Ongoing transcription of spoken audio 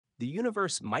The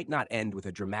universe might not end with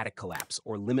a dramatic collapse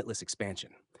or limitless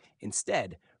expansion.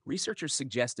 Instead, researchers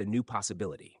suggest a new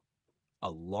possibility: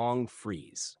 a long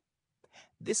freeze.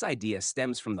 This idea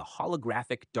stems from the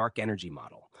holographic dark energy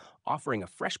model, offering a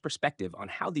fresh perspective on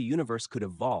how the universe could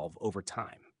evolve over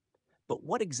time. But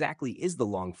what exactly is the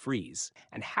long freeze,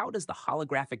 and how does the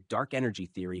holographic dark energy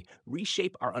theory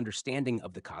reshape our understanding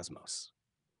of the cosmos?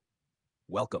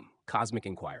 Welcome, Cosmic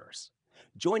Inquirers.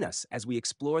 Join us as we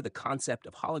explore the concept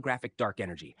of holographic dark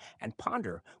energy and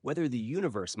ponder whether the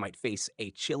universe might face a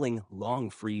chilling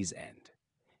long freeze end.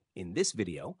 In this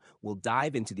video, we'll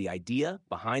dive into the idea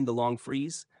behind the long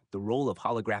freeze, the role of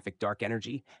holographic dark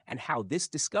energy, and how this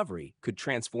discovery could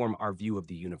transform our view of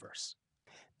the universe.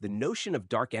 The notion of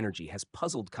dark energy has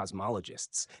puzzled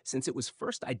cosmologists since it was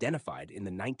first identified in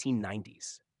the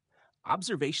 1990s.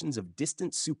 Observations of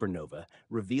distant supernova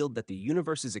revealed that the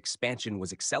universe's expansion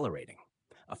was accelerating,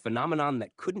 a phenomenon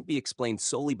that couldn't be explained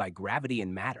solely by gravity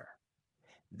and matter.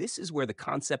 This is where the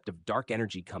concept of dark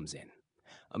energy comes in,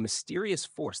 a mysterious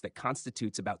force that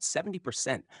constitutes about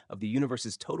 70% of the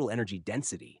universe's total energy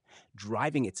density,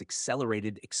 driving its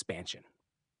accelerated expansion.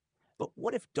 But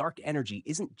what if dark energy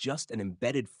isn't just an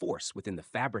embedded force within the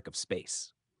fabric of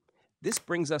space? This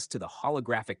brings us to the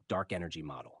holographic dark energy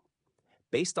model.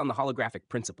 Based on the holographic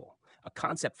principle, a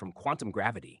concept from quantum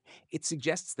gravity, it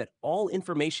suggests that all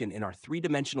information in our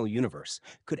three-dimensional universe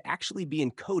could actually be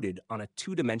encoded on a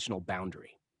two-dimensional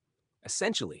boundary.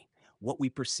 Essentially, what we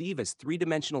perceive as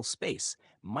three-dimensional space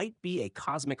might be a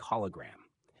cosmic hologram,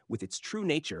 with its true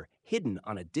nature hidden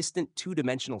on a distant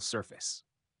two-dimensional surface.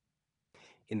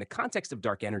 In the context of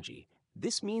dark energy,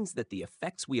 this means that the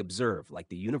effects we observe, like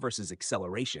the universe's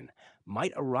acceleration,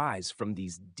 might arise from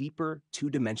these deeper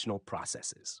two-dimensional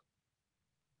processes.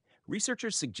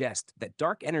 Researchers suggest that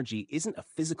dark energy isn't a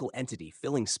physical entity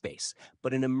filling space,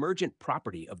 but an emergent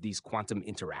property of these quantum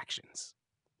interactions.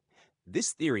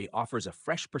 This theory offers a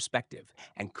fresh perspective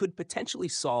and could potentially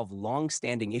solve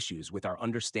long-standing issues with our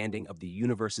understanding of the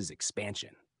universe's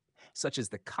expansion, such as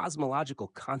the cosmological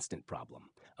constant problem,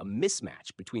 a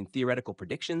mismatch between theoretical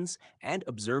predictions and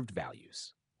observed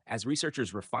values. As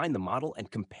researchers refine the model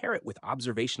and compare it with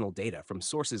observational data from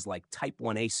sources like Type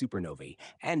 1a supernovae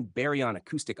and baryon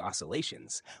acoustic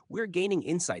oscillations, we're gaining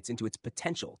insights into its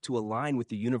potential to align with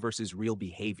the universe's real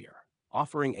behavior,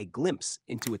 offering a glimpse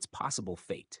into its possible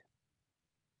fate.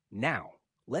 Now,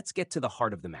 let's get to the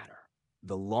heart of the matter: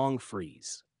 the long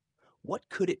freeze. What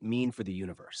could it mean for the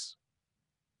universe?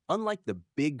 Unlike the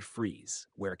big freeze,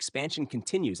 where expansion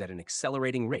continues at an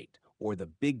accelerating rate, or the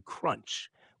big crunch,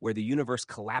 where the universe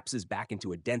collapses back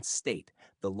into a dense state,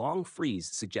 the long freeze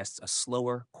suggests a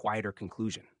slower, quieter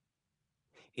conclusion.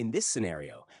 In this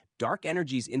scenario, dark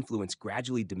energy's influence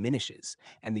gradually diminishes,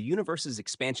 and the universe's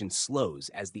expansion slows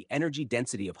as the energy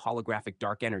density of holographic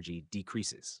dark energy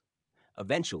decreases.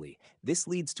 Eventually, this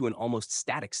leads to an almost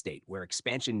static state where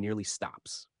expansion nearly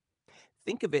stops.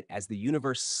 Think of it as the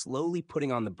universe slowly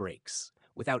putting on the brakes,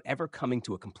 without ever coming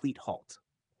to a complete halt.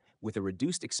 With a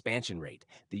reduced expansion rate,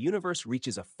 the universe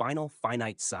reaches a final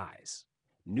finite size.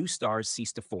 New stars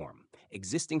cease to form,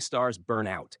 existing stars burn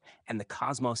out, and the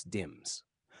cosmos dims.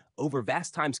 Over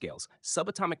vast timescales,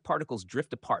 subatomic particles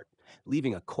drift apart,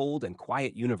 leaving a cold and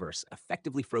quiet universe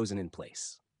effectively frozen in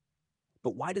place.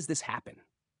 But why does this happen?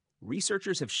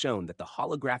 Researchers have shown that the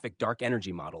holographic dark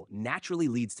energy model naturally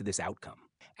leads to this outcome.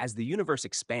 As the universe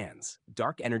expands,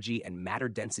 dark energy and matter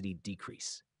density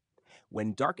decrease.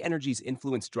 When dark energy's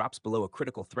influence drops below a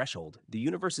critical threshold, the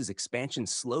universe's expansion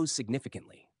slows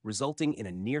significantly, resulting in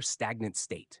a near-stagnant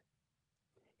state.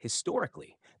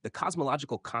 Historically, the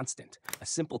cosmological constant, a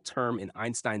simple term in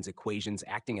Einstein's equations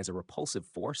acting as a repulsive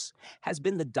force, has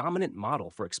been the dominant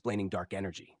model for explaining dark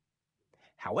energy.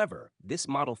 However, this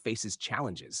model faces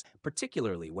challenges,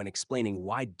 particularly when explaining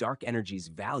why dark energy's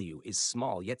value is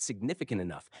small yet significant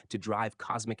enough to drive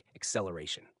cosmic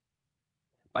acceleration.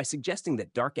 By suggesting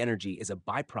that dark energy is a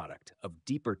byproduct of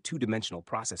deeper two-dimensional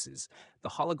processes, the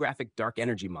holographic dark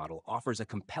energy model offers a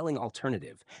compelling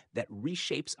alternative that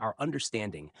reshapes our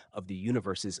understanding of the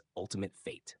universe's ultimate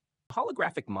fate. The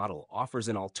holographic model offers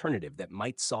an alternative that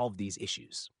might solve these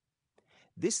issues.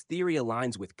 This theory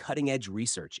aligns with cutting-edge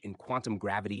research in quantum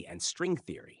gravity and string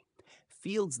theory,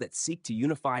 fields that seek to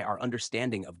unify our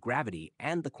understanding of gravity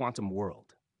and the quantum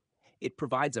world. It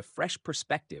provides a fresh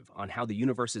perspective on how the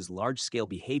universe's large-scale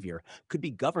behavior could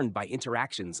be governed by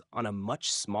interactions on a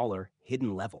much smaller,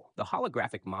 hidden level. The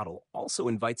holographic model also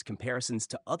invites comparisons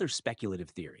to other speculative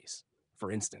theories.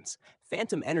 For instance,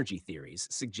 phantom energy theories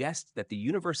suggest that the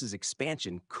universe's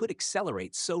expansion could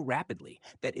accelerate so rapidly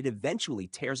that it eventually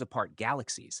tears apart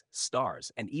galaxies,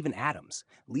 stars, and even atoms,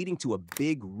 leading to a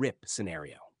big rip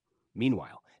scenario.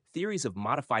 Meanwhile, theories of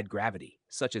modified gravity,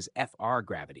 such as FR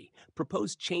gravity,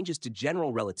 propose changes to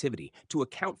general relativity to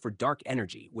account for dark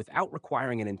energy without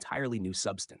requiring an entirely new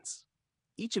substance.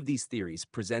 Each of these theories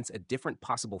presents a different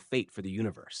possible fate for the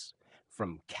universe,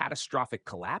 from catastrophic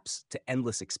collapse to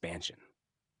endless expansion.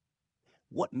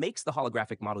 What makes the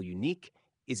holographic model unique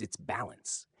is its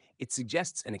balance. It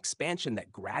suggests an expansion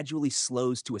that gradually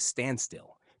slows to a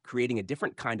standstill, creating a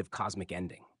different kind of cosmic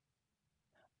ending.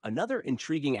 Another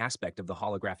intriguing aspect of the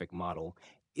holographic model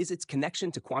is its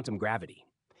connection to quantum gravity.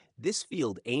 This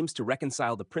field aims to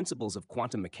reconcile the principles of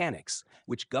quantum mechanics,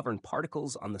 which govern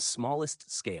particles on the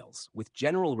smallest scales, with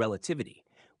general relativity,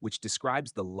 which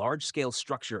describes the large-scale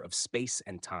structure of space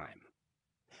and time.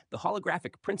 The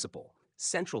holographic principle,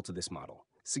 central to this model,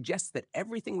 suggests that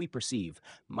everything we perceive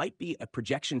might be a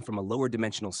projection from a lower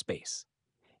dimensional space.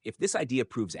 If this idea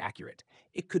proves accurate,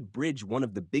 it could bridge one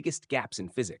of the biggest gaps in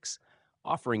physics,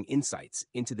 offering insights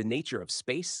into the nature of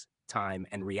space, time,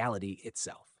 and reality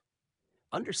itself.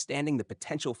 Understanding the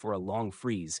potential for a long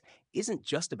freeze isn't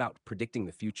just about predicting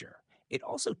the future, it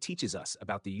also teaches us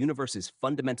about the universe's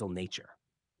fundamental nature.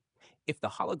 If the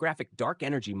holographic dark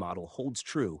energy model holds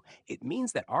true, it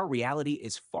means that our reality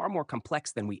is far more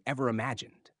complex than we ever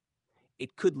imagined.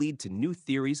 It could lead to new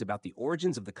theories about the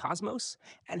origins of the cosmos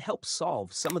and help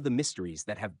solve some of the mysteries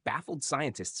that have baffled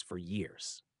scientists for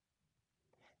years.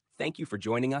 Thank you for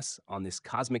joining us on this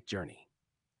cosmic journey.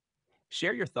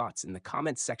 Share your thoughts in the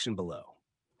comments section below.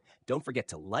 Don't forget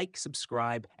to like,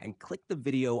 subscribe, and click the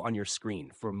video on your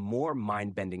screen for more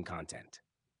mind-bending content.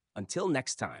 Until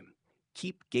next time,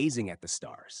 keep gazing at the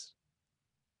stars.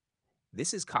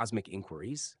 This is Cosmic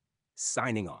Inquiries,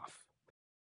 signing off.